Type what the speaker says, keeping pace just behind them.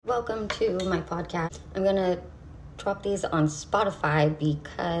Welcome to my podcast. I'm gonna drop these on Spotify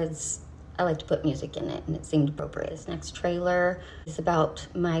because I like to put music in it and it seemed appropriate. This next trailer is about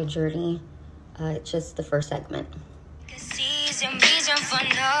my journey. It's just the first segment. Reason for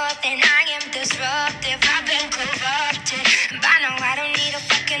nothing. I am disruptive. I've been corrupted. By now I don't need a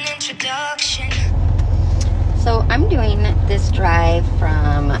fucking introduction. So I'm doing this drive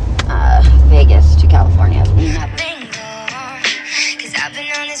from Vegas to California. Cause I've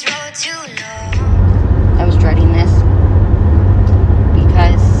been on this road too long. I was dreading this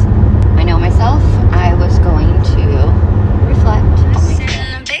because I know myself. I was going to reflect on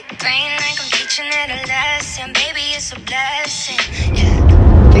my A big brain like I'm teaching it a lesson. Baby, it's a blessing.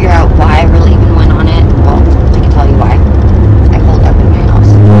 Yeah. figure out why I really even went on it. Well, I can tell you why. I holed up in my house.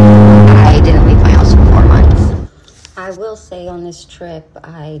 I didn't leave my house for 4 months. I will say on this trip,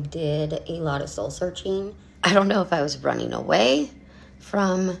 I did a lot of soul searching. I don't know if I was running away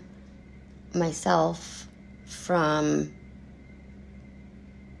from myself, from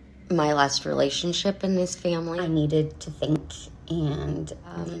my last relationship in this family. I needed to think, and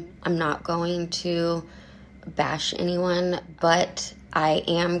I'm not going to bash anyone, but I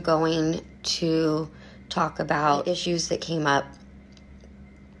am going to talk about issues that came up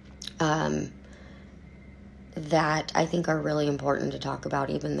that I think are really important to talk about,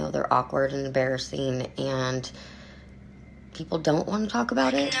 even though they're awkward and embarrassing and people don't want to talk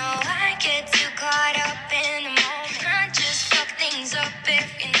about it. No, I get too caught up in the moment. I just fuck things up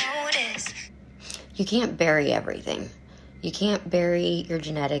if you notice. You can't bury everything. You can't bury your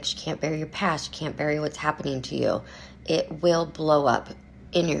genetics. You can't bury your past. You can't bury what's happening to you. It will blow up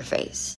in your face.